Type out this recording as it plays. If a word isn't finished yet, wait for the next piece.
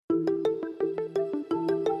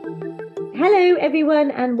Hello, everyone,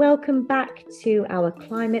 and welcome back to our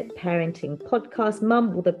climate parenting podcast,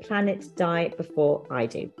 Mum, Will the Planet Die Before I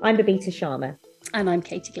Do? I'm Babita Sharma. And I'm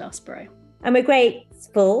Katie Glassborough. And we're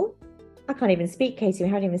grateful. I can't even speak, Katie. We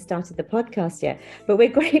haven't even started the podcast yet, but we're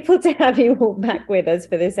grateful to have you all back with us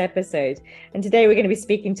for this episode. And today we're going to be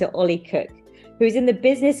speaking to Oli Cook, who is in the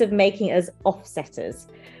business of making us offsetters.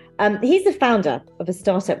 He's the founder of a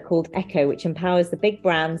startup called Echo, which empowers the big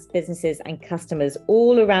brands, businesses, and customers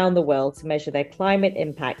all around the world to measure their climate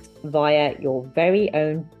impact via your very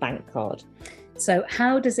own bank card. So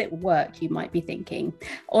how does it work, you might be thinking?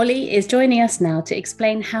 Oli is joining us now to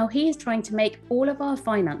explain how he is trying to make all of our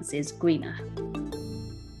finances greener.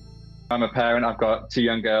 I'm a parent. I've got two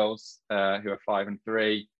young girls who are 5 and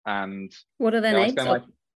 3. And what are their names?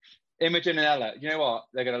 Imogen and Ella. You know what?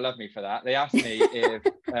 They're going to love me for that. They asked me if,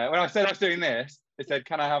 when I said I was doing this, they said,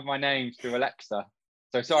 can I have my names through Alexa?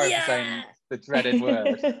 So sorry for saying the dreaded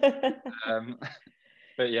word.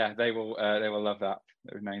 But yeah, they will love that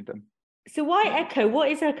we've named them. So why Echo? What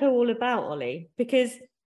is Echo all about, Oli? Because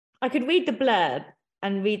I could read the blurb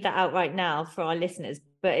and read that out right now for our listeners,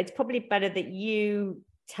 but it's probably better that you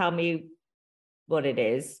tell me what it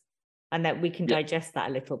is and that we can digest that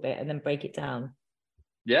a little bit and then break it down.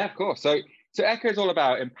 Yeah, of course. So Echo is all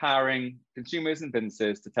about empowering consumers and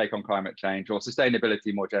businesses to take on climate change or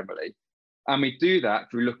sustainability more generally. And we do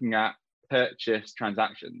that through looking at purchase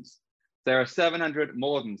transactions. There are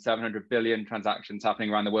more than 700 billion transactions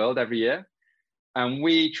happening around the world every year. And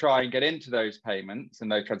we try and get into those payments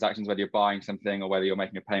and those transactions, whether you're buying something or whether you're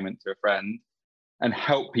making a payment to a friend, and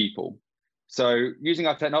help people. So using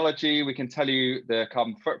our technology, we can tell you the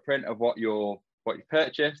carbon footprint of what you've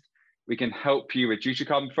purchased. We can help you reduce your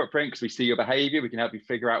carbon footprint because we see your behavior. We can help you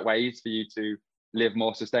figure out ways for you to live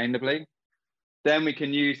more sustainably. Then we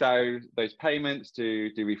can use those payments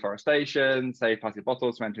to do reforestation, save plastic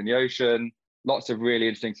bottles from entering the ocean, lots of really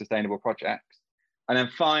interesting sustainable projects. And then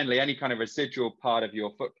finally, any kind of residual part of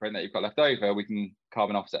your footprint that you've got left over, we can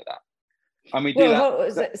carbon offset that. And we do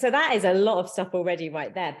that. So that is a lot of stuff already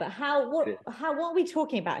right there. But what are we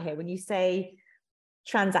talking about here when you say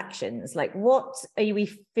transactions? Like, what are we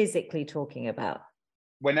physically talking about?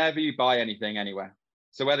 Whenever you buy anything anywhere.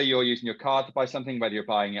 So whether you're using your card to buy something, whether you're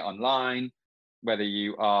buying it online, whether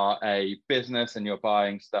you are a business and you're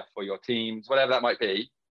buying stuff for your teams, whatever that might be,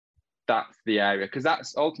 that's the area. Because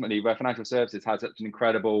that's ultimately where financial services has such an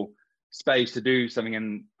incredible space to do something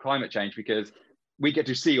in climate change, because we get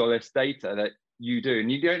to see all this data that you do.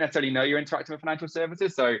 And you don't necessarily know you're interacting with financial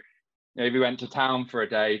services. So if you went to town for a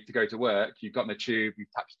day to go to work, you've got in the tube,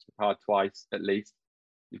 you've tapped the card twice at least,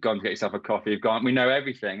 you've gone to get yourself a coffee, we know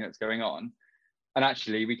everything that's going on. And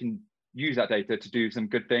actually we can use that data to do some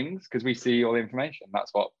good things because we see all the information.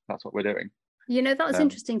 That's what we're doing. You know, that's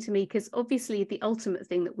interesting to me, because obviously the ultimate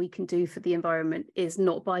thing that we can do for the environment is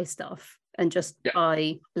not buy stuff and just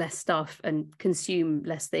buy less stuff and consume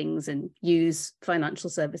less things and use financial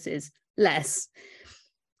services less.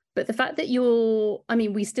 But the fact that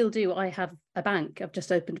we still do. I have a bank. I've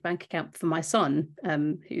just opened a bank account for my son,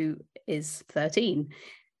 who is 13.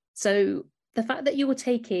 So the fact that you're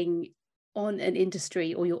taking on an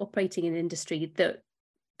industry, or you're operating in an industry that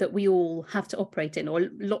we all have to operate in, or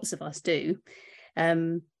lots of us do,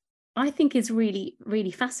 I think is really,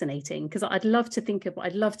 really fascinating, because I'd love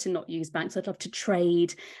to not use banks. I'd love to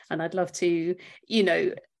trade, and I'd love to,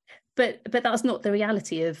 but that's not the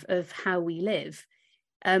reality of how we live.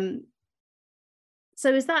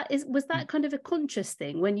 So was that kind of a conscious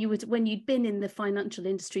thing when you'd been in the financial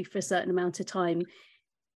industry for a certain amount of time?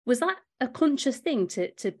 Was that a conscious thing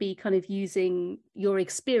to be kind of using your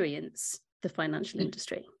experience, the financial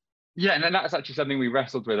industry? Yeah, and that's actually something we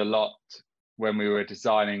wrestled with a lot when we were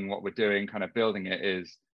designing what we're doing, kind of building it,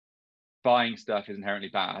 is buying stuff is inherently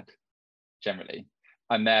bad generally,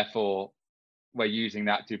 and therefore we're using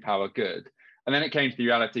that to power good. And then it came to the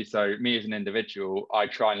reality. So me as an individual, I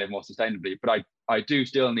try and live more sustainably, but I do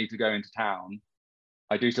still need to go into town.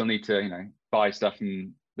 I do still need to, buy stuff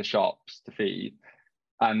from the shops to feed.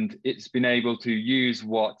 And it's been able to use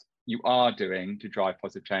what you are doing to drive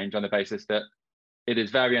positive change on the basis that it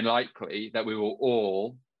is very unlikely that we will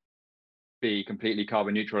all be completely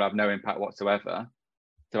carbon neutral, have no impact whatsoever.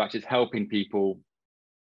 So actually it's helping people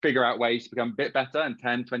figure out ways to become a bit better, and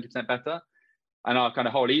 10, 20% better. And our kind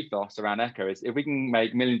of whole ethos around Echo is, if we can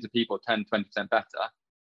make millions of people 10, 20% better,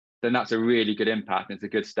 then that's a really good impact. And it's a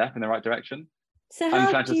good step in the right direction. So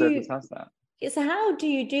financial services has that. So how do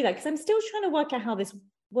you do that? Because I'm still trying to work out how this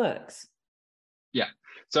works. Yeah,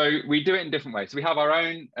 so we do it in different ways. So we have our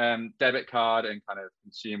own debit card and kind of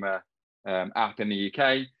consumer app in the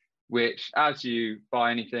UK, which as you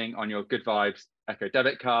buy anything on your Good Vibes Echo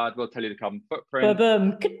debit card, we'll tell you the carbon footprint.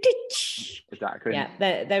 Boom. Exactly. Yeah,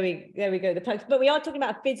 there we go. The plugs. But we are talking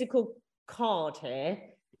about a physical card here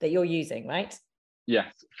that you're using, right?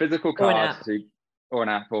 Yes, physical card or an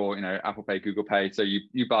app, or Apple Pay, Google Pay. So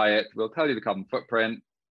you buy it, we'll tell you the carbon footprint.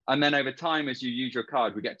 And then over time, as you use your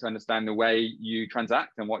card, we get to understand the way you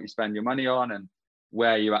transact and what you spend your money on and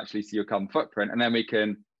where you actually see your carbon footprint. And then we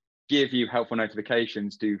can give you helpful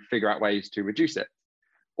notifications to figure out ways to reduce it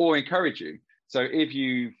or encourage you. So if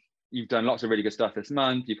you've done lots of really good stuff this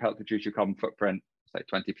month, you've helped reduce your carbon footprint, say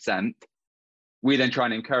 20%, we then try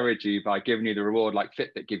and encourage you by giving you the reward, like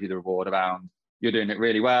Fitbit give you the reward around, you're doing it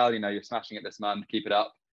really well, you're smashing it this month, keep it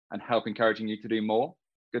up, and help encouraging you to do more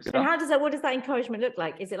good stuff. And what does that encouragement look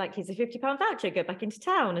like? Is it like, here's a £50 voucher, go back into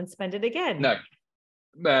town and spend it again? No,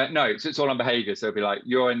 it's all on behavior. So it'll be like,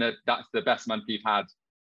 that's the best month you've had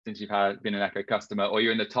since you've been an Echo customer, or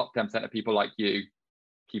you're in the top 10% of people like you,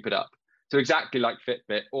 keep it up. So exactly like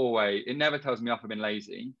Fitbit, always, it never tells me off I've been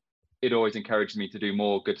lazy. It always encourages me to do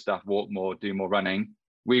more good stuff, walk more, do more running.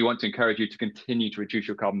 We want to encourage you to continue to reduce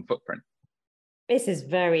your carbon footprint. This is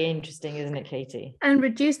very interesting, isn't it, Katie? And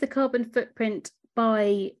reduce the carbon footprint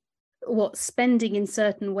by spending in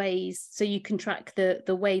certain ways, so you can track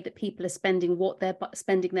the way that people are spending, what they're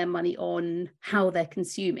spending their money on, how they're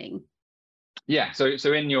consuming. Yeah, so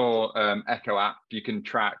in your Echo app, you can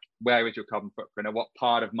track where is your carbon footprint and what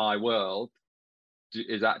part of my world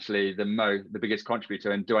is actually the biggest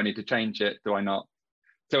contributor, and do I need to change it, do I not?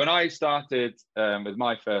 So when I started with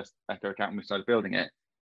my first Echo account, when we started building it,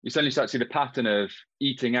 you suddenly start to see the pattern of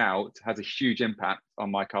eating out has a huge impact on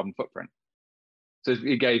my carbon footprint. So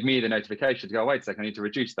it gave me the notification to go, wait a second, I need to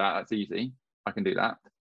reduce that. That's easy. I can do that.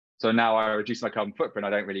 So now I reduce my carbon footprint.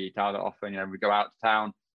 I don't really eat out that often. We go out to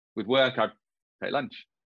town with work, I take lunch,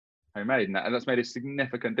 homemade, and that's made a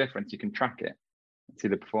significant difference. You can track it and see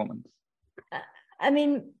the performance. I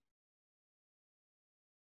mean,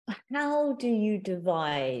 how do you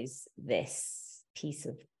devise this piece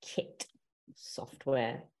of kit,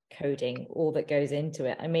 software, coding, all that goes into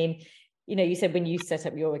it? I mean, you said when you set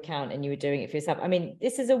up your account and you were doing it for yourself. I mean,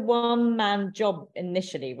 this is a one-man job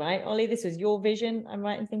initially, right, Oli? This was your vision, I'm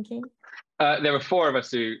right in thinking? There were 4 of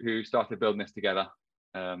us who started building this together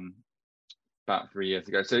about 3 years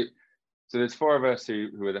ago. So there's 4 of us who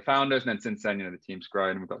were the founders, and then since then, the team's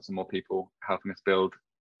grown and we've got some more people helping us build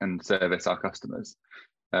and service our customers.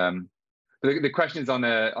 The question is on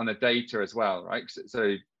the data as well, right?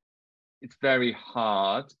 So it's very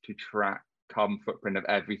hard to track carbon footprint of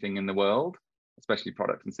everything in the world, especially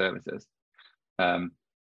products and services.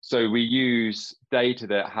 So we use data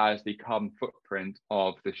that has the carbon footprint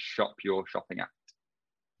of the shop you're shopping at.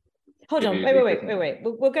 Hold on, wait.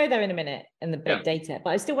 We'll go there in a minute and the big data, but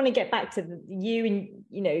I still want to get back to you and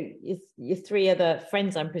your 3 other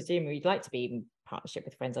friends. I'm presuming you'd like to be in partnership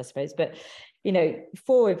with friends, I suppose, but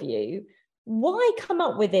 4 of you. Why come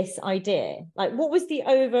up with this idea? Like, what was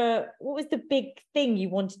the big thing you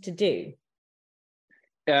wanted to do?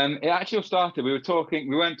 It actually started, we weren't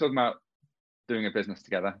talking about doing a business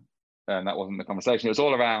together. That wasn't the conversation. It was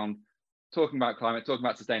all around talking about climate, talking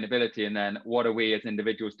about sustainability, and then what are we as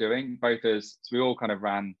individuals doing? So we all kind of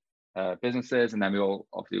ran businesses, and then we all,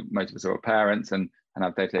 obviously, most of us are parents and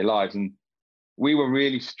have day-to-day lives. And we were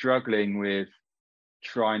really struggling with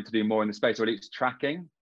trying to do more in the space, or at least tracking.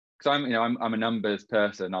 Because I'm a numbers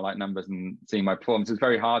person. I like numbers and seeing my performance. It's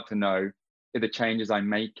very hard to know if the changes I'm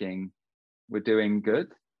making were doing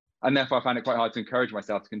good. And therefore I found it quite hard to encourage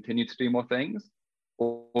myself to continue to do more things,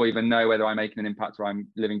 or even know whether I'm making an impact or I'm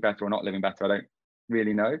living better or not living better. I don't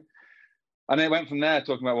really know. And then it went from there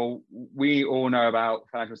talking about, well, we all know about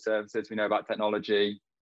financial services, we know about technology,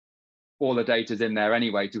 all the data's in there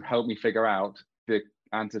anyway to help me figure out the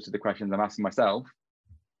answers to the questions I'm asking myself.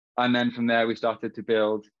 And then from there we started to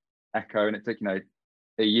build Echo, and it took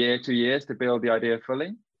a year, 2 years to build the idea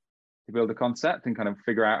fully, to build the concept and kind of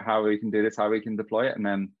figure out how we can do this, how we can deploy it. And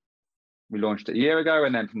then we launched it a year ago,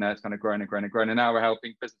 and then from there it's kind of grown and grown and grown. And now we're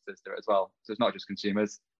helping businesses do it as well. So it's not just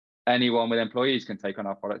consumers. Anyone with employees can take on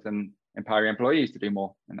our product and empower employees to do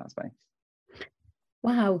more in that space.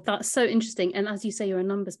 Wow, that's so interesting. And as you say, you're a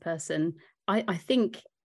numbers person. I think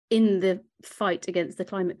in the fight against the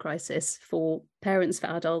climate crisis, for parents, for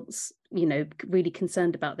adults, really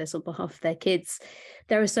concerned about this on behalf of their kids,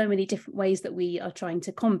 there are so many different ways that we are trying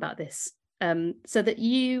to combat this. So that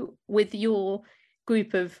you, with your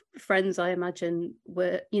group of friends, I imagine,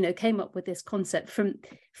 came up with this concept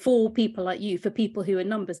for people like you, for people who are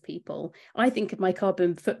numbers people. I think of my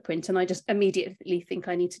carbon footprint and I just immediately think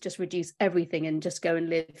I need to just reduce everything and just go and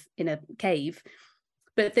live in a cave.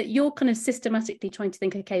 But that you're kind of systematically trying to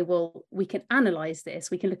think, okay, well, we can analyze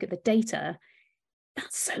this, we can look at the data,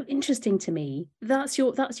 That's so interesting to me. That's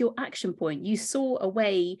your action point. You saw a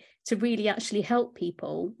way to really actually help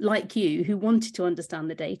people like you who wanted to understand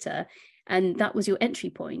the data, and that was your entry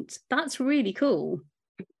point. That's really cool.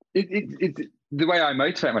 The way I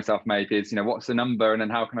motivate myself maybe is, what's the number, and then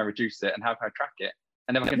how can I reduce it, and how can I track it?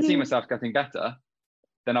 And if I can see myself getting better,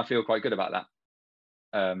 then I feel quite good about that.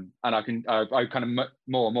 And I kind of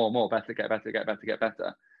more better, get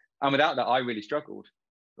better. And without that, I really struggled.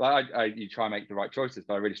 You try and make the right choices,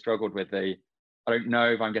 but I really struggled with I don't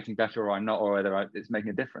know if I'm getting better or I'm not, or whether it's making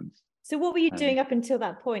a difference. So what were you doing up until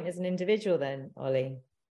that point as an individual then, Oli?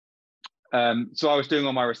 So I was doing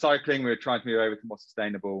all my recycling. We were trying to move over to more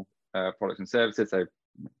sustainable products and services. So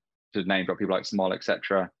to name drop people like Small,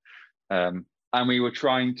 etc. And we were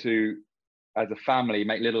trying to, as a family,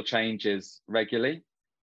 make little changes regularly.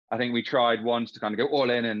 I think we tried once to kind of go all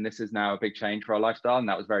in, and this is now a big change for our lifestyle, and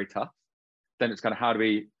that was very tough. Then it's kind of, how do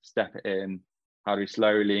we step it in? How do we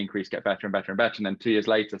slowly increase, get better and better and better? And then 2 years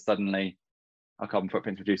later, suddenly our carbon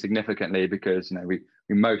footprint's reduced significantly because we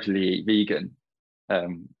mostly eat vegan.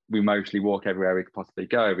 We mostly walk everywhere we could possibly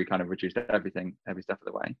go. We kind of reduced everything every step of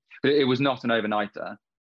the way. But it was not an overnighter.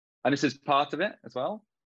 And this is part of it as well.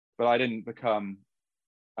 But I didn't become,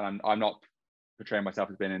 and I'm not portraying myself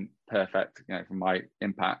as being perfect, from my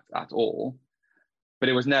impact at all. But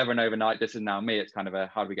it was never an overnight, this is now me. It's kind of a,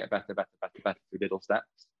 how do we get better through little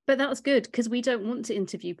steps? But that's good, because we don't want to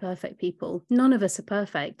interview perfect people. None of us are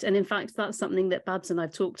perfect. And in fact, that's something that Babs and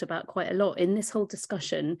I've talked about quite a lot in this whole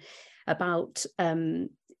discussion about,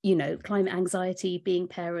 climate anxiety, being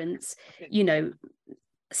parents,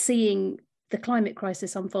 seeing the climate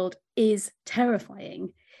crisis unfold is terrifying.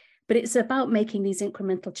 But it's about making these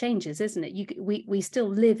incremental changes, isn't it? We still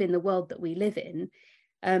live in the world that we live in.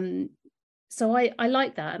 So I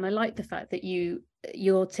like that. And I like the fact that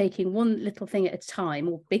you're taking one little thing at a time,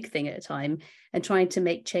 or big thing at a time, and trying to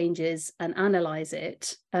make changes and analyze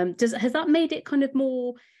it. Has that made it kind of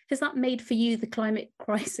more, has that made for you the climate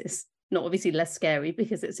crisis, not obviously less scary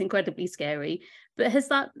because it's incredibly scary, but has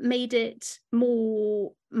that made it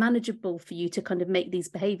more manageable for you to kind of make these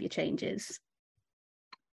behavior changes?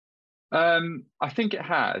 I think it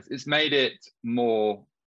has. It's made it more,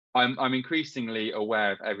 I'm increasingly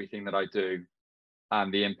aware of everything that I do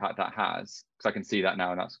and the impact that has, because I can see that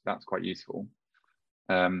now, and that's quite useful.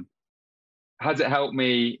 Has it helped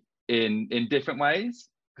me in different ways?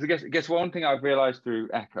 Because I guess one thing I've realized through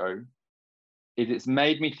Echo is it's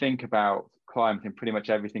made me think about climate in pretty much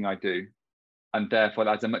everything I do, and therefore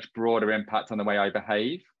that has a much broader impact on the way I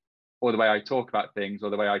behave, or the way I talk about things, or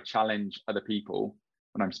the way I challenge other people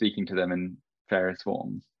when I'm speaking to them in various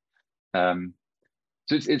forms. So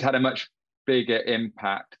it's had a much bigger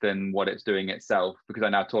impact than what it's doing itself, because I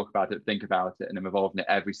now talk about it, think about it, and I'm involved in it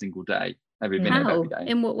every single day, every minute of every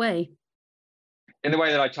day. In what way? In the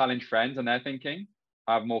way that I challenge friends on their thinking.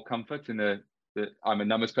 I have more comfort in that I'm a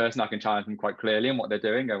numbers person. I can challenge them quite clearly on what they're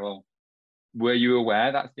doing. Go, well, were you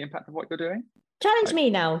aware that's the impact of what you're doing? Challenge me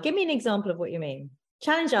now. Give me an example of what you mean.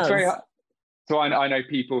 Challenge us. Very hard. So I know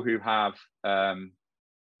people who have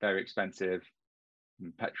very expensive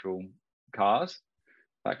petrol cars,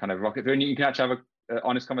 that kind of rocket through, and you can actually have an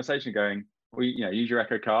honest conversation going, well, use your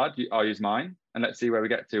Echo card, I'll use mine, and let's see where we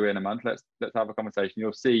get to in a month. Let's have a conversation.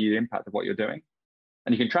 You'll see the impact of what you're doing,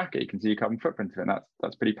 and you can track it. You can see your carbon footprint, and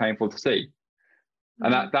that's pretty painful to see.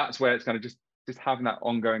 And that's where it's kind of just having that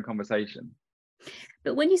ongoing conversation.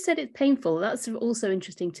 But when you said it's painful, that's also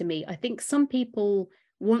interesting to me. I think some people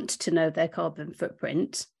want to know their carbon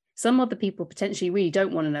footprint. Some other people potentially really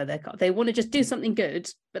don't want to know they want to just do something good,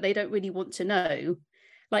 but they don't really want to know.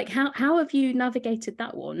 Like, how have you navigated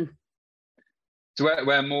that one? So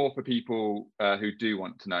we're more for people who do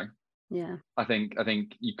want to know. Yeah. I think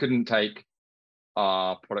you couldn't take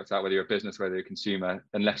our products out, whether you're a business, whether you're a consumer,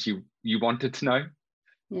 unless you wanted to know.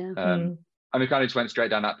 Yeah. And we kind of just went straight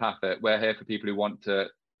down that path that we're here for people who want to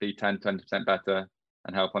be 10-20% better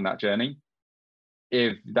and help on that journey.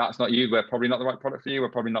 If that's not you, we're probably not the right product for you. We're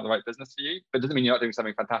probably not the right business for you. But it doesn't mean you're not doing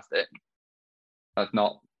something fantastic. That's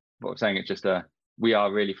not what I'm saying. It's just we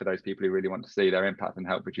are really for those people who really want to see their impact and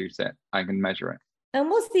help reduce it and can measure it. And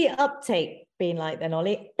what's the uptake been like then,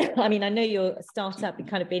 Oli? I mean, I know your startup, you've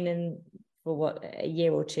kind of been in for a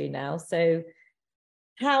year or two now. So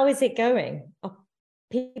how is it going? Are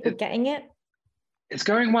people getting it? It's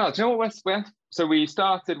going well. Do you know what so we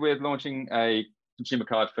started with launching a consumer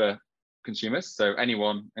card for consumers. So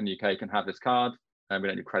anyone in the UK can have this card. We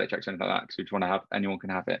don't do credit checks or anything like that, because we just want to have, anyone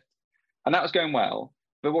can have it. And that was going well.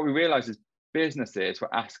 But what we realized is businesses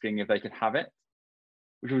were asking if they could have it,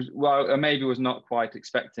 which was, well, maybe was not quite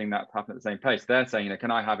expecting that to happen at the same place. They're saying,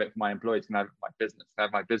 can I have it for my employees? Can I have it for my business? Can I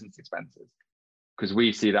have my business expenses? because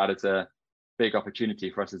we see that as a big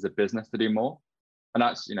opportunity for us as a business to do more. And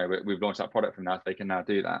that's, you know, we've launched that product from now, so they can now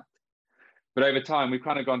do that. But over time, we've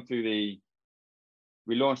kind of gone through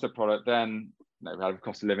we launched the product, then we had a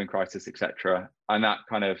cost of living crisis, etc. And that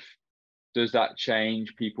kind of, does that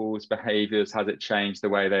change people's behaviors? Has it changed the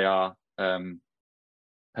way they are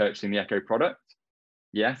purchasing the Echo product?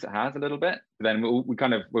 Yes, it has a little bit. But then we're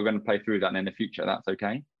going to play through that in the future. That's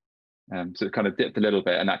okay. So it kind of dipped a little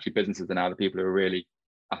bit, and actually businesses are now the people who are really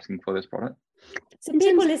asking for this product. So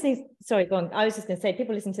people listening, sorry, go on. I was just going to say,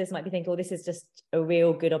 people listening to this might be thinking, oh, this is just a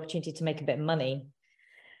real good opportunity to make a bit of money.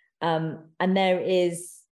 And there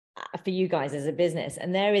is, for you guys as a business,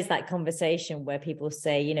 and there is that conversation where people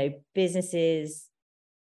say, you know, businesses,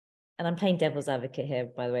 and I'm playing devil's advocate here,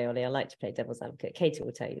 by the way, Oli, I like to play devil's advocate. Katie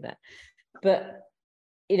will tell you that. But,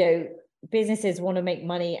 you know, businesses want to make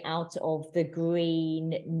money out of the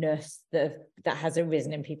greenness that has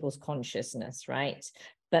arisen in people's consciousness, right?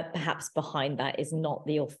 But perhaps behind that is not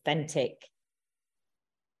the authentic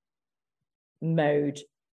mode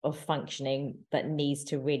of functioning that needs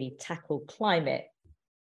to really tackle climate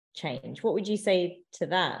change. What would you say to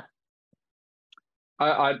that?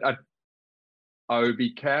 I would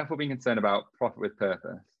be careful being concerned about profit with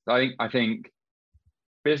purpose. I think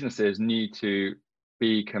businesses need to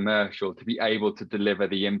be commercial to be able to deliver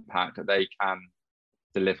the impact that they can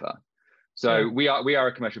deliver. So we are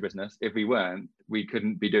a commercial business. If we weren't, we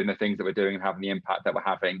couldn't be doing the things that we're doing and having the impact that we're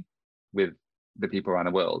having with the people around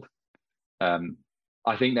the world.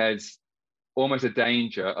 I think there's almost a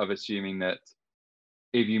danger of assuming that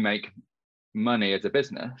if you make money as a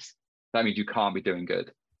business, that means you can't be doing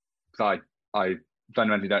good. Because I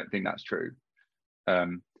fundamentally don't think that's true. That's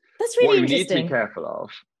really what interesting. What you need to be careful of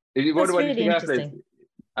is, what do I need to be careful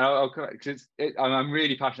is, I'm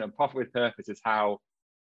really passionate on profit with purpose is how,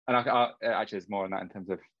 and actually there's more on that in terms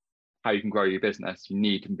of how you can grow your business. You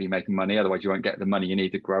need to be making money, otherwise you won't get the money you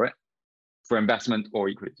need to grow it for investment or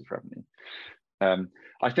equally for revenue.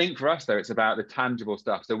 I think for us though, it's about the tangible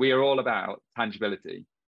stuff. So we are all about tangibility.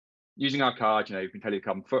 Using our card, you know, we can tell you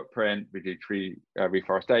carbon footprint, we do tree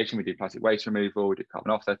reforestation, we do plastic waste removal, we do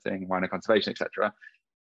carbon offsetting, rhino conservation, etc.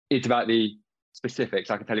 It's about the specifics.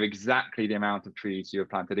 I can tell you exactly the amount of trees you have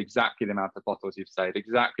planted, exactly the amount of bottles you've saved,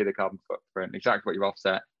 exactly the carbon footprint, exactly what you've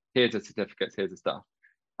offset. Here's the certificates, here's the stuff.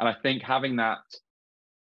 And I think having that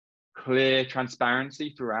clear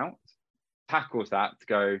transparency throughout tackles that to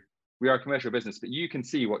go, we are a commercial business, but you can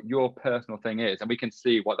see what your personal thing is, and we can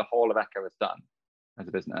see what the whole of Echo has done as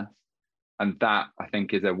a business. And that, I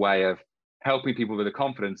think, is a way of helping people with the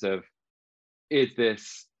confidence of, is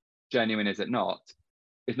this genuine, is it not?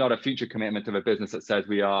 It's not a future commitment of a business that says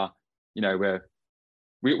we are, you know,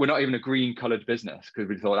 we're not even a green coloured business, because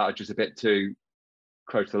we thought that was just a bit too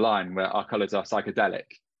close to the line, where our colours are psychedelic.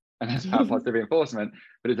 And that's about positive reinforcement,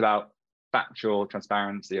 but it's about factual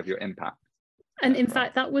transparency of your impact. And in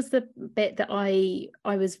fact, that was the bit that I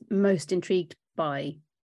was most intrigued by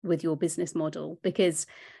with your business model, because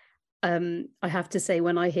I have to say,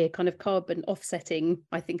 when I hear kind of carbon offsetting,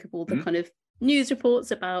 I think of all the kind of news reports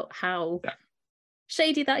about how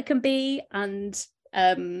shady that can be, and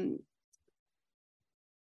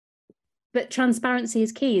but transparency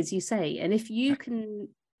is key, as you say. And if you can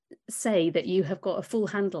say that you have got a full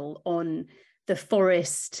handle on the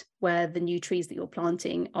forest where the new trees that you're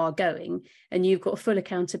planting are going, and you've got full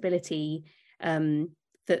accountability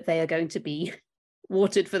that they are going to be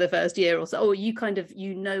watered for the first year or so, or you kind of,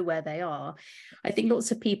 you know where they are. I think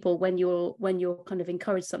lots of people, when you're kind of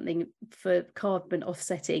encourage something for carbon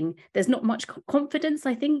offsetting, there's not much confidence,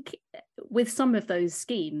 I think, with some of those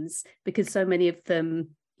schemes, because so many of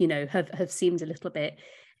them, you know, have seemed a little bit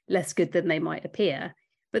less good than they might appear.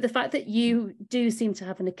 But the fact that you do seem to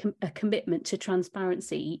have a commitment to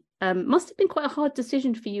transparency must have been quite a hard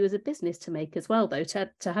decision for you as a business to make as well, though, to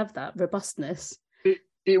have that robustness.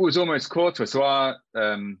 It was almost core to us.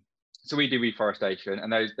 So we do reforestation,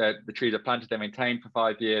 and the trees are planted, they're maintained for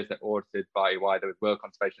 5 years, they're audited by the World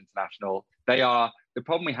Conservation International. The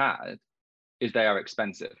problem we had is they are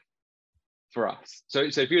expensive for us. So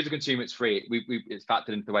if you as a consumer, it's free. It's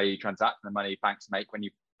factored into the way you transact and the money banks make when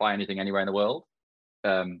you buy anything anywhere in the world.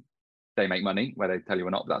 They make money, whether they tell you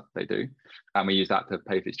or not, but they do. And we use that to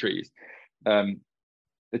pay for these trees. The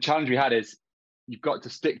challenge we had is, you've got to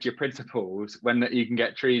stick to your principles when you can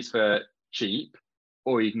get trees for cheap,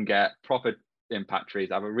 or you can get proper impact trees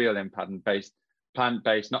that have a real impact and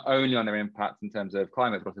plant-based, not only on their impact in terms of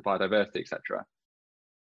climate, but also biodiversity, etc.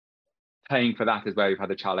 Paying for that is where we've had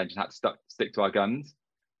the challenge and had to stick to our guns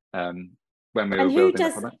when we were building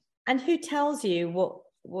the product. And who tells you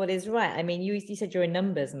what is right? I mean, you said you're a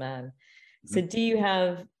numbers man. So do you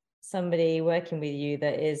have somebody working with you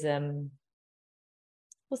that is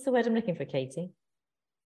what's the word I'm looking for, Katie?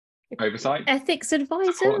 Oversight? Ethics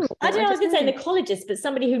advisor? I don't know, I was going to say an ecologist, but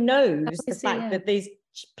somebody who knows the fact yeah. that these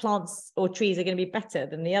plants or trees are going to be better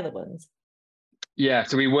than the other ones. Yeah,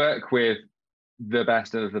 so we work with the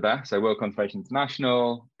best of the best. So World Conservation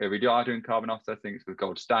International, we are doing carbon offsetting, it's the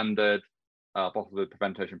gold standard, bottle with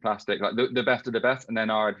prevention plastic, like the best of the best. And then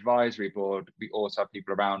our advisory board, we also have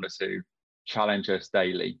people around us who challenge us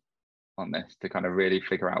daily on this to kind of really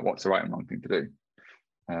figure out what's the right and wrong thing to do.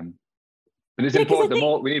 But it's important, the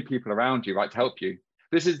more we need people around you, right, to help you.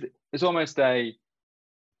 It's almost it's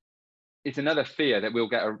another fear that we'll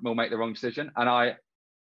make the wrong decision. And I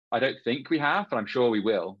don't think we have, but I'm sure we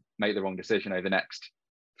will make the wrong decision over the next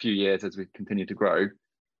few years as we continue to grow.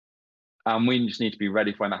 And we just need to be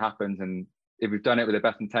ready for when that happens. And if we've done it with the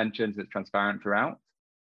best intentions, it's transparent throughout,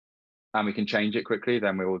 and we can change it quickly,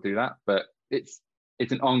 then we will do that. But it's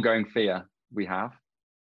an ongoing fear we have.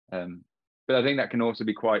 But I think that can also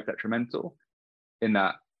be quite detrimental in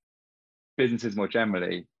that businesses more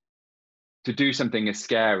generally, to do something is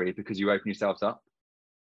scary because you open yourselves up.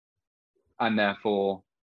 And therefore,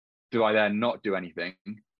 do I then not do anything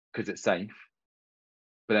because it's safe?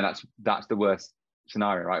 But then that's the worst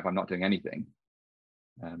scenario, right? If I'm not doing anything.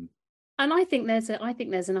 And I think there's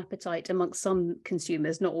an appetite amongst some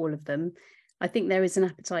consumers, not all of them. I think there is an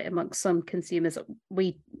appetite amongst some consumers.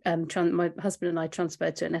 We, my husband and I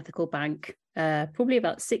transferred to an ethical bank probably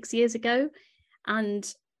about 6 years ago.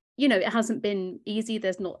 And, you know, it hasn't been easy.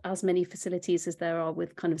 There's not as many facilities as there are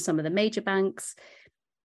with kind of some of the major banks.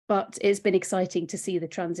 But it's been exciting to see the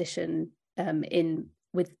transition in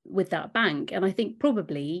with that bank. And I think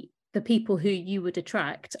probably the people who you would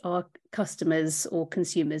attract are customers or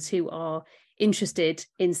consumers who are interested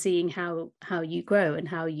in seeing how you grow and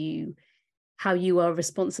how you are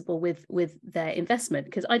responsible with their investment.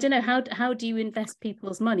 Because I don't know, how do you invest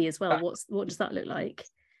people's money as well? What does that look like?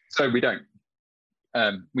 So we don't.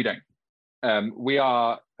 We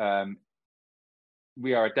are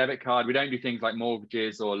a debit card. We don't do things like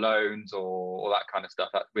mortgages or loans or all that kind of stuff.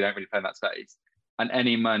 We don't really play in that space. And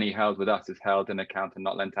any money held with us is held in account and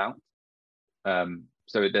not lent out.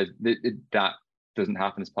 So that doesn't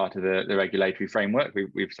happen as part of the regulatory framework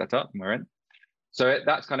we've set up and we're in. So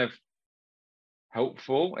that's kind of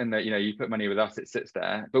helpful in that, you know, you put money with us, it sits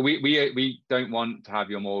there. But we don't want to have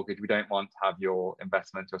your mortgage. We don't want to have your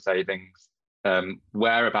investments or savings.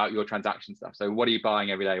 Where about your transaction stuff? So what are you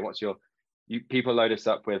buying every day? People load us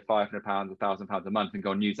up with £500, £1,000 a month and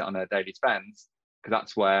go and use that on their daily spends, because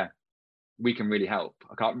that's where we can really help.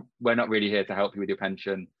 We're not really here to help you with your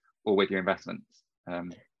pension or with your investments. There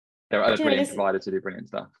are other brilliant providers who do brilliant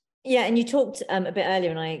stuff. Yeah, and you talked a bit earlier,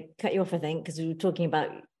 and I cut you off, I think, because we were talking about,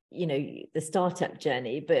 you know, the startup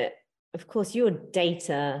journey. But of course, you're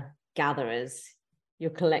data gatherers, you're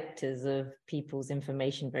collectors of people's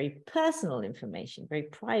information, very personal information, very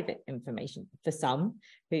private information for some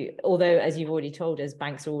who, although, as you've already told us,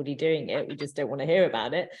 banks are already doing it, we just don't want to hear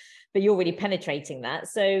about it, but you're really penetrating that.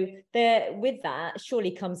 So there, with that, surely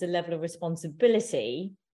comes a level of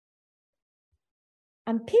responsibility.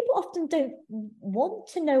 And people often don't want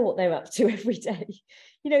to know what they're up to every day.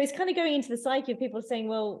 You know, it's kind of going into the psyche of people saying,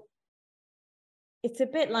 well, it's a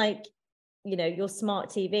bit like, you know, your smart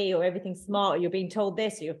TV or everything's smart, or you're being told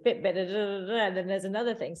this, or your Fitbit, and then there's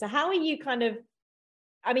another thing. So how are you kind of,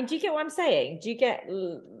 I mean, do you get what I'm saying? Do you get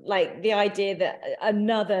like the idea that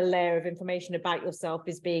another layer of information about yourself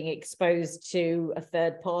is being exposed to a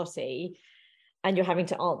third party, and you're having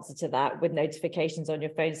to answer to that with notifications on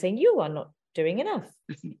your phone saying you are not doing enough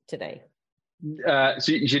today?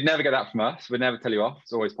 So you should never get that from us. We'd never tell you off.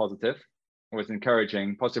 It's always positive, always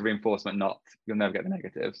encouraging, positive reinforcement. You'll never get the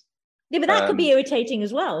negatives. Yeah, but that could be irritating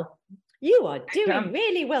as well. You are doing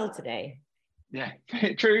really well today. Yeah,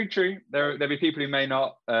 true. There'll be people who may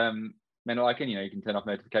not like it. You know, you can turn off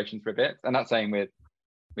notifications for a bit, and that's saying with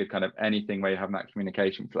kind of anything where you have that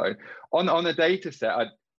communication flow. On the data set,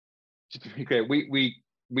 just to be clear,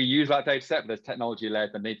 we use that data set, but there's technology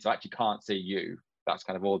led beneath, so actually can't see you. That's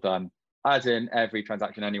kind of all done, as in every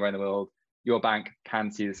transaction anywhere in the world. Your bank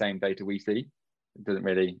can see the same data we see. It doesn't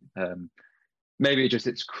really. Maybe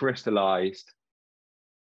it's crystallized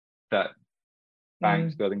that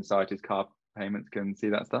banks, building societies, car payments can see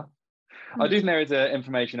that stuff. I do think there is an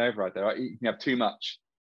information override there. Right? You can have too much,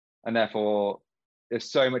 and therefore there's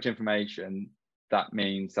so much information that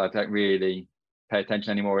means I don't really pay attention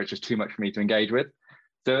anymore. It's just too much for me to engage with.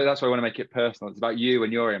 So that's why I want to make it personal. It's about you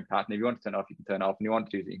and your impact. And if you want to turn it off, you can turn it off. And you want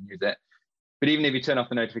to use it, you can use it. But even if you turn off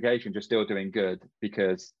the notifications, you're still doing good,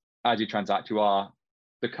 because as you transact,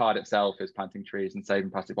 the card itself is planting trees and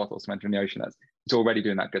saving plastic bottles, cementing the ocean. it's already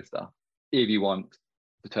doing that good stuff. If you want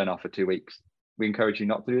to turn off for 2 weeks, we encourage you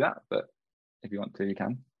not to do that, but if you want to, you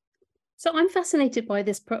can. So I'm fascinated by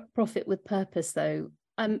this profit with purpose, though.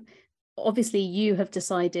 Obviously, you have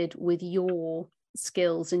decided with your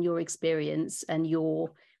skills and your experience and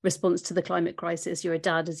your response to the climate crisis, you're a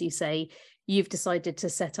dad, as you say, you've decided to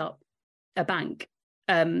set up a bank.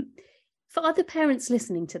 For other parents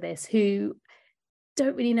listening to this who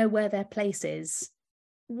don't really know where their place is,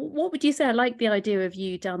 what would you say? I like the idea of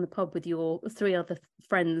you down the pub with your 3 other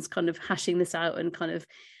friends kind of hashing this out and kind of,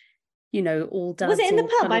 all dads. Was it in the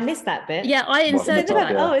pub? Kind of, I missed that bit. Yeah, I inserted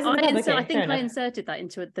that. Oh, it's in the pub. Okay, I think I inserted that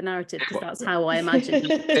into the narrative because that's how I imagined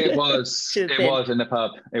it was. It was in the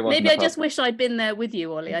pub. Maybe I just wish I'd been there with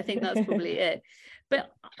you, Oli. I think that's probably it.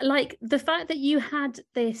 But like the fact that you had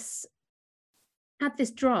this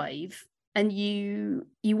drive and you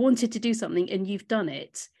wanted to do something and you've done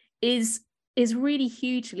it is really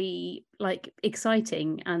hugely like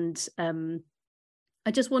exciting. And I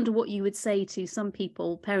just wonder what you would say to some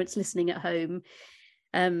people, parents listening at home,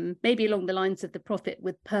 maybe along the lines of the profit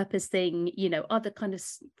with purpose thing, other kind of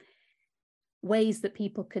ways that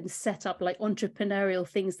people can set up, like entrepreneurial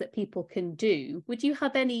things that people can do. Would you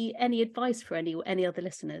have any advice for any other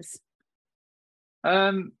listeners?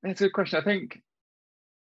 It's a good question. I think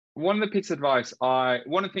one of the pieces of advice,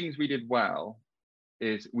 one of the things we did well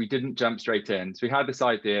is we didn't jump straight in. So we had this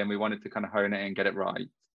idea and we wanted to kind of hone it and get it right.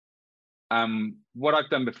 What I've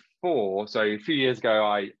done before, so a few years ago,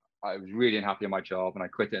 I was really unhappy in my job and I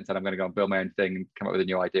quit it and said, I'm going to go and build my own thing and come up with a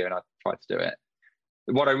new idea, and I tried to do it.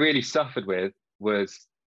 What I really suffered with was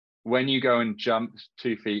when you go and jump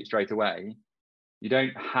 2 feet straight away, you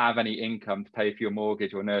don't have any income to pay for your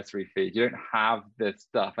mortgage or nursery fees. You don't have this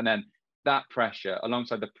stuff. And then that pressure,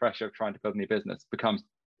 alongside the pressure of trying to build a new business,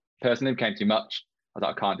 personally became too much. I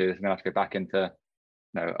thought, I can't do this. I'm going to have to go back into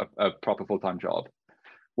a proper full-time job.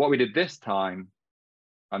 What we did this time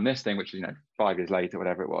on this thing, which is 5 years later,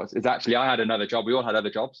 whatever it was, is actually I had another job. We all had other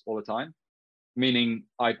jobs all the time, meaning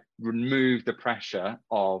I removed the pressure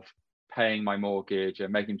of paying my mortgage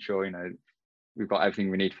and making sure we've got everything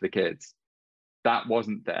we need for the kids. That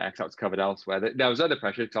wasn't there because that was covered elsewhere. There was other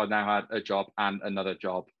pressure because I now had a job and another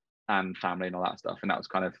job and family and all that stuff, and that was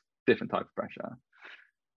kind of different type of pressure.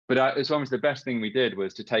 But it's almost the best thing we did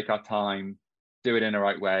was to take our time, do it in the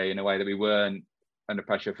right way, in a way that we weren't under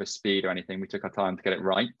pressure for speed or anything. We took our time to get it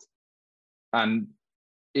right. And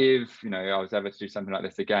if I was ever to do something like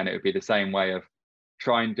this again, it would be the same way of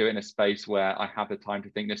try and do it in a space where I have the time to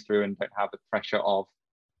think this through and don't have the pressure of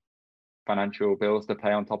financial bills to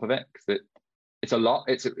pay on top of it, because it's a lot.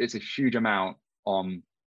 It's a huge amount on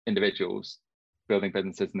individuals building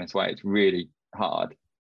businesses in this way. It's really hard.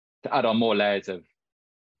 To add on more layers of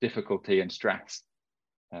difficulty and stress,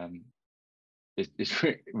 it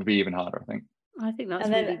would be even harder, I think. I think that's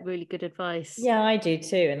really good advice. Yeah, I do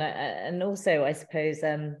too. And also, I suppose,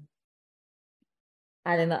 adding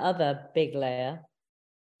the other big layer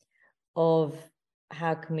of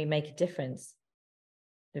how can we make a difference,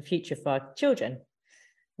 the future for our children,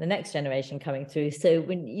 the next generation coming through. So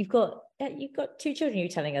when you've got 2 children, you were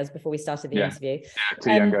telling us before we started the interview. Yeah,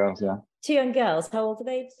 2 young girls, yeah. 2 young girls. How old are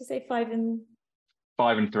they? Did you say 5 and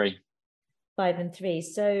 3? 5 and 3.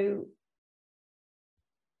 So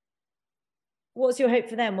what's your hope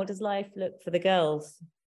for them? What does life look for the girls,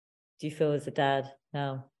 do you feel, as a dad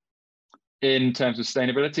now? In terms of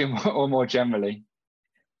sustainability or more generally?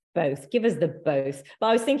 Both. Give us the both. But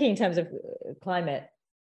I was thinking in terms of climate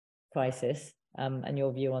crisis and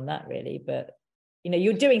your view on that, really. But,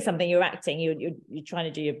 you're doing something, you're acting, you're trying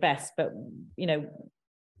to do your best. But,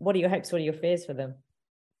 what are your hopes? What are your fears for them?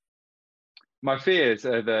 My fears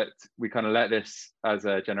are that we kind of let this, as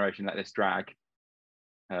a generation, let this drag.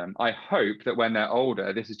 I hope that when they're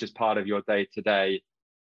older, this is just part of your day-to-day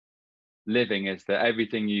living, is that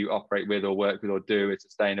everything you operate with or work with or do is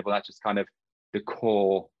sustainable. That's just kind of the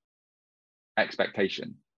core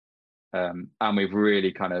expectation. And we've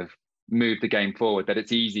really kind of moved the game forward, that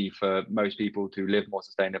it's easy for most people to live more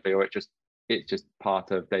sustainably, or it's just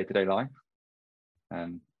part of day-to-day life.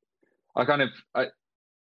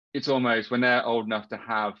 It's almost when they're old enough to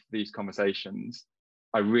have these conversations,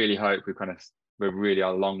 I really hope we're really a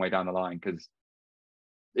long way down the line, because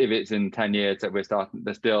if it's in 10 years that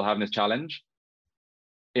they're still having this challenge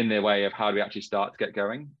in their way of how do we actually start to get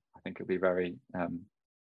going, I think it'll be very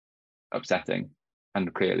upsetting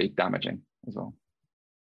and clearly damaging as well.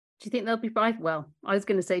 Do you think they'll be proud? Well, I was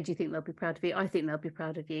going to say, do you think they'll be proud of you? I think they'll be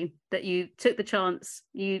proud of you, that you took the chance,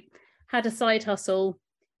 you had a side hustle,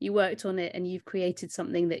 you worked on it, and you've created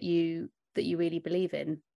something that you really believe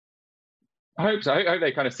in. I hope so. I hope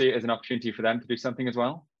they kind of see it as an opportunity for them to do something as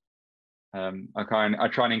well. I try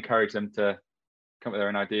and encourage them to come up with their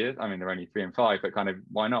own ideas. I mean, they're only 3 and 5, but kind of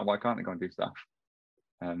why not? Why can't they go and do stuff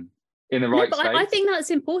in the right space? I think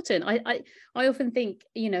that's important. I often think,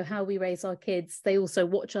 you know, how we raise our kids, they also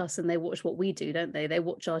watch us and they watch what we do, don't they? They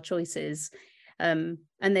watch our choices. And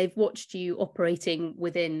they've watched you operating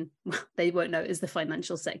within, well, they won't know it as the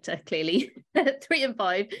financial sector, clearly, 3 and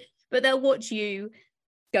 5, but they'll watch you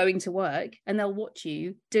going to work and they'll watch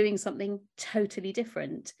you doing something totally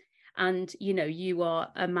different. And, you know, you are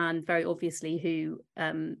a man very obviously who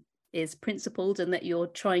is principled, and that you're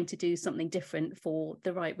trying to do something different for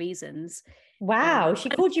the right reasons. Wow, she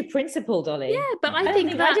called you principled, Ollie. Yeah, but I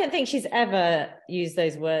don't think she's ever used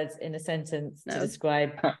those words in a sentence to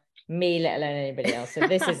describe me, let alone anybody else. So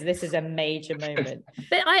this is a major moment.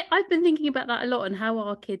 But I've been thinking about that a lot, and how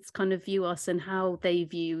our kids kind of view us and how they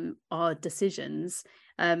view our decisions.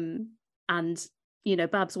 And you know,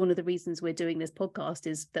 Babs, one of the reasons we're doing this podcast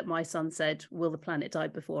is that my son said, "Will the planet die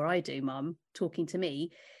before I do, Mum?" talking to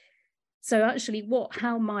me. So actually,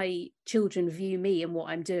 how my children view me and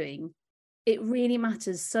what I'm doing, it really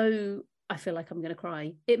matters. So I feel like I'm going to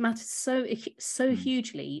cry. It matters so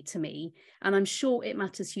hugely to me, and I'm sure it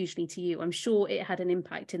matters hugely to you. I'm sure it had an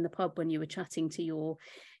impact in the pub when you were chatting to your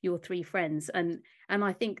 3 friends, and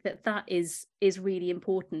I think that is really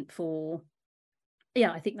important for.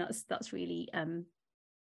 Yeah, I think that's really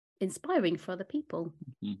inspiring for other people.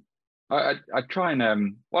 I try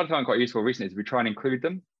and what I find quite useful recently is we try and include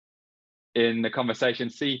them in the conversation,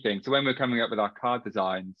 see things. So when we're coming up with our card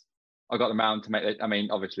designs, I got them around to make it. I mean,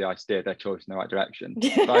 obviously I steered their choice in the right direction.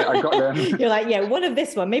 But I got them. You're like, yeah, one of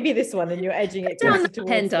this one, maybe this one, and you're edging it down towards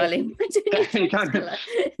pen, darling.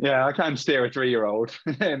 Yeah, I can steer a 3-year-old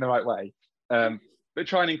in the right way. But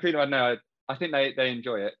try and include them. I know. I think they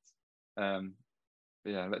enjoy it.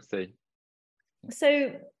 Yeah, let's see.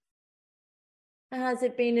 So has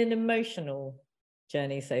it been an emotional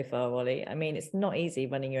journey so far, Ollie? I mean, it's not easy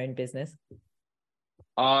running your own business.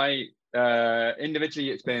 Individually,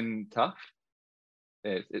 it's been tough.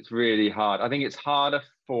 It's really hard. I think it's harder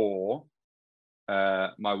for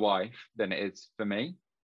my wife than it is for me,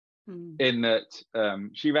 in that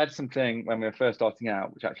she read something when we were first starting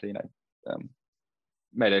out, which actually, you know,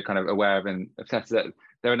 made her kind of aware of and obsessed that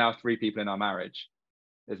there are now 3 people in our marriage.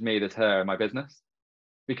 There's me, there's her, and my business,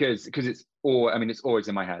 because it's always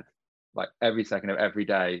in my head, like every second of every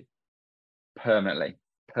day, permanently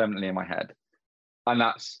in my head. And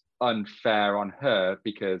that's unfair on her,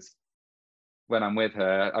 because when I'm with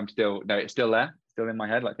her, it's still there, still in my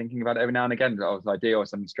head, like thinking about it every now and again, or an idea or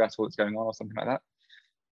something stressful that's going on or something like that.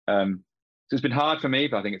 So it's been hard for me,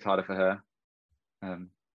 but I think it's harder for her.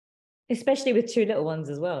 Especially with 2 little ones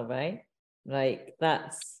as well, right? Like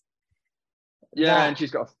and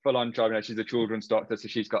she's got a full-on job. You know, she's a children's doctor, so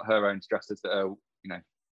she's got her own stresses that are, you know,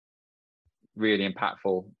 really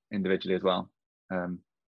impactful individually as well.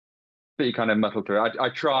 But you kind of muddle through. I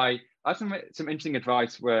had some interesting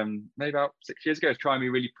advice when maybe about 6 years ago, is try and be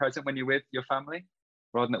really present when you're with your family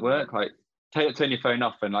rather than at work. Like turn your phone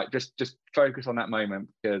off and like just focus on that moment,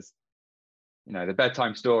 because, you know, the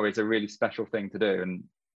bedtime story is a really special thing to do. And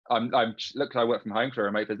I work from home for a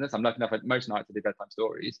remote business. I'm lucky enough at most nights to do bedtime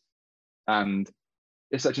stories. And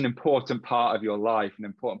it's such an important part of your life, an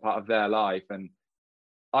important part of their life. And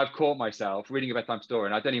I've caught myself reading a bedtime story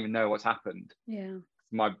and I don't even know what's happened. Yeah.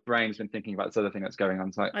 My brain's been thinking about this other thing that's going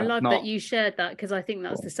on. So I love that you shared that, because I think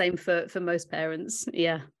that's the same for most parents.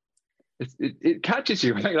 Yeah. It catches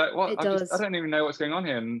you. Like, what? I don't even know what's going on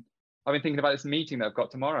here. And I've been thinking about this meeting that I've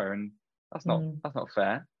got tomorrow, and that's not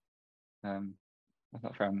fair. That's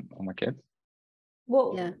not fair on my kids.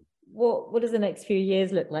 What does the next few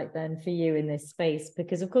years look like then for you in this space?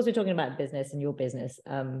 Because of course we're talking about business and your business,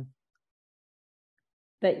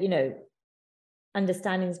 but, you know,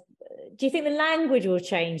 understanding, do you think the language will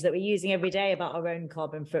change that we're using every day about our own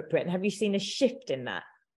carbon footprint? Have you seen a shift in that?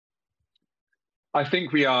 I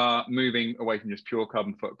think we are moving away from just pure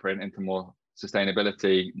carbon footprint into more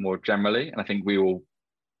sustainability more generally, and I think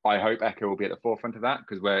I hope Echo will be at the forefront of that,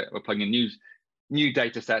 because we're plugging in new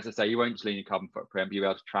data sets that say you won't just lean your carbon footprint, but you'll be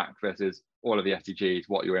able to track versus all of the SDGs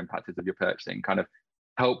what your impact is of your purchasing, kind of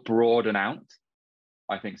help broaden out.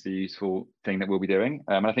 I think it's a useful thing that we'll be doing.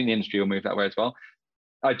 And I think the industry will move that way as well.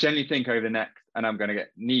 I genuinely think over the next, and I'm going to get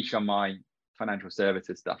niche on my financial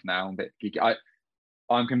services stuff now, I'm a bit geeky.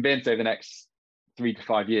 I'm convinced over the next 3 to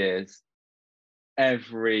 5 years,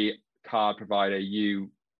 every card provider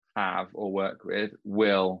you have or work with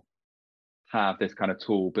will have this kind of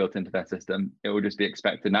tool built into their system. It will just be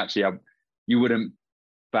expected. And actually, you wouldn't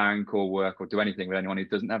bank or work or do anything with anyone who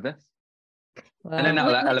doesn't have this. Wow. And then that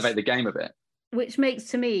will elevate the game a bit. Which makes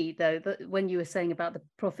to me, though, that when you were saying about the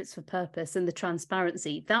profits for purpose and the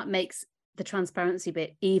transparency, that makes the transparency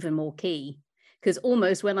bit even more key. Because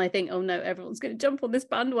almost when I think, oh no, everyone's going to jump on this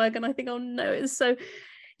bandwagon, I think, oh no, it's so,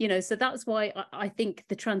 so that's why I think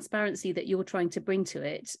the transparency that you're trying to bring to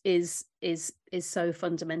it is so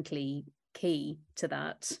fundamentally key to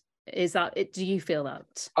that. Is that it? Do you feel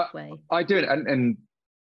that way? I do, and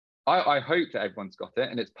I hope that everyone's got it,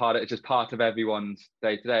 and it's just part of everyone's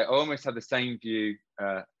day to day. I almost have the same view,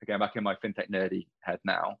 again, back in my fintech nerdy head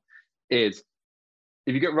now, is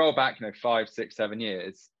if you get rolled back, 5, 6, 7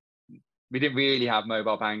 years, we didn't really have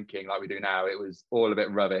mobile banking like we do now. It was all a bit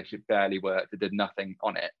rubbish. It barely worked. It did nothing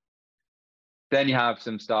on it. Then you have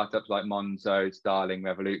some startups like Monzo, Starling,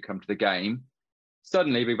 Revolut come to the game.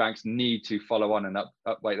 Suddenly, big banks need to follow on and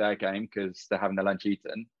upweight their game because they're having their lunch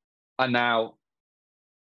eaten. And now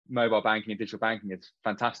mobile banking and digital banking is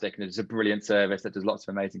fantastic, and it's a brilliant service that does lots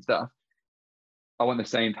of amazing stuff. I want the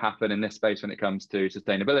same to happen in this space when it comes to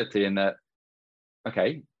sustainability, in that,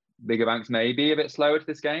 okay, bigger banks may be a bit slower to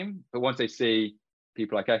this game, but once they see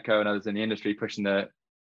people like Echo and others in the industry pushing the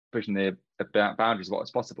boundaries of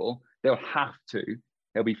what's possible, they'll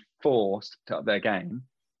be forced to up their game.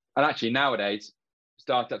 And actually nowadays,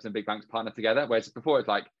 startups and big banks partner together, whereas before it's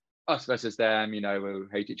like us versus them, we'll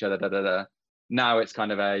hate each other, Now it's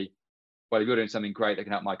kind of if you're doing something great that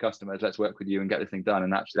can help my customers, let's work with you and get this thing done.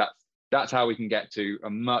 And actually that's how we can get to a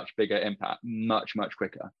much bigger impact, much, much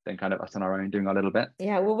quicker than kind of us on our own doing our little bit.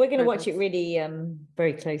 Yeah, well, we're going to watch it really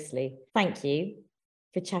very closely. Thank you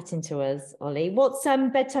for chatting to us, Oli. What's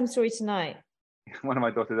bedtime story tonight? One of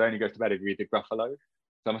my daughters only goes to bed if you read the Gruffalo.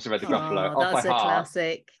 So I must have read the Gruffalo off by by heart.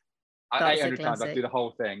 Classic. That's 800 times. I can do the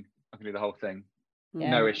whole thing. Yeah.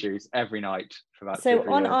 No issues every night for about 2 or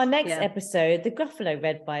 3 on years. Our next episode, the Gruffalo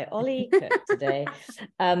read by Oli Cook today.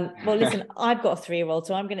 Well, listen, I've got a 3-year-old,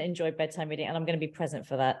 so I'm going to enjoy bedtime reading, and I'm going to be present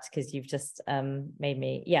for that because you've just made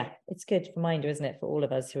me. Yeah, it's good reminder, isn't it, for all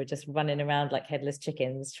of us who are just running around like headless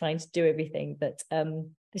chickens trying to do everything. But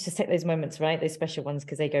let's just take those moments, right? Those special ones,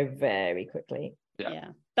 because they go very quickly. Yeah.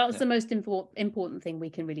 That's the most important thing we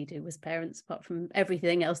can really do as parents, apart from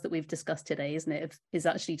everything else that we've discussed today, isn't it? Is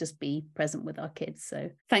actually just be present with our kids. So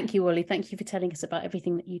thank you, Oli. Thank you for telling us about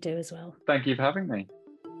everything that you do as well. Thank you for having me.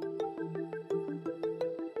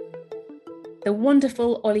 The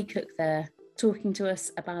wonderful Oli Cook there, talking to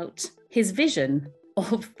us about his vision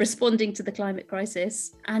of responding to the climate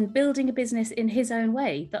crisis and building a business in his own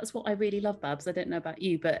way. That's what I really love, Babs. I don't know about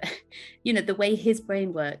you, but the way his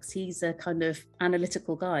brain works, he's a kind of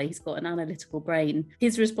analytical guy. He's got an analytical brain.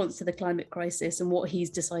 His response to the climate crisis and what he's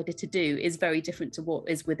decided to do is very different to what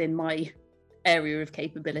is within my area of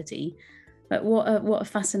capability. But what a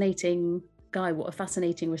fascinating guy, what a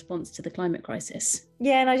fascinating response to the climate crisis.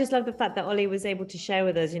 Yeah, and I just love the fact that Oli was able to share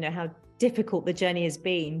with us, how difficult the journey has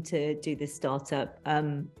been to do this startup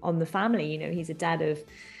on the family. He's a dad of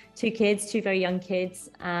 2 kids, 2 very young kids,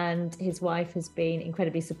 and his wife has been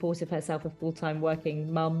incredibly supportive herself, a full-time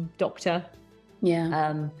working mum, doctor.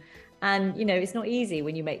 Yeah. And, it's not easy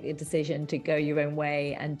when you make the decision to go your own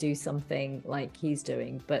way and do something like he's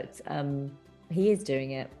doing, but he is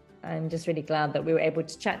doing it. I'm just really glad that we were able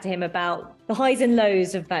to chat to him about the highs and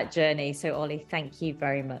lows of that journey. So, Oli, thank you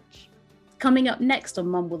very much. Coming up next on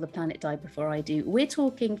Mum Will the Planet Die Before I Do, we're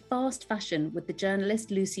talking fast fashion with the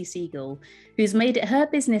journalist Lucy Siegel, who's made it her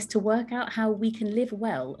business to work out how we can live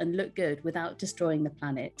well and look good without destroying the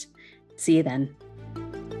planet. See you then.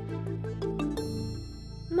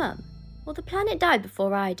 Mum, Will the Planet Die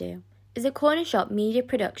Before I Do is a Corner Shop media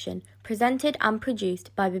production presented and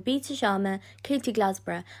produced by Babita Sharma, Katie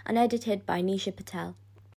Glasborough and edited by Nisha Patel.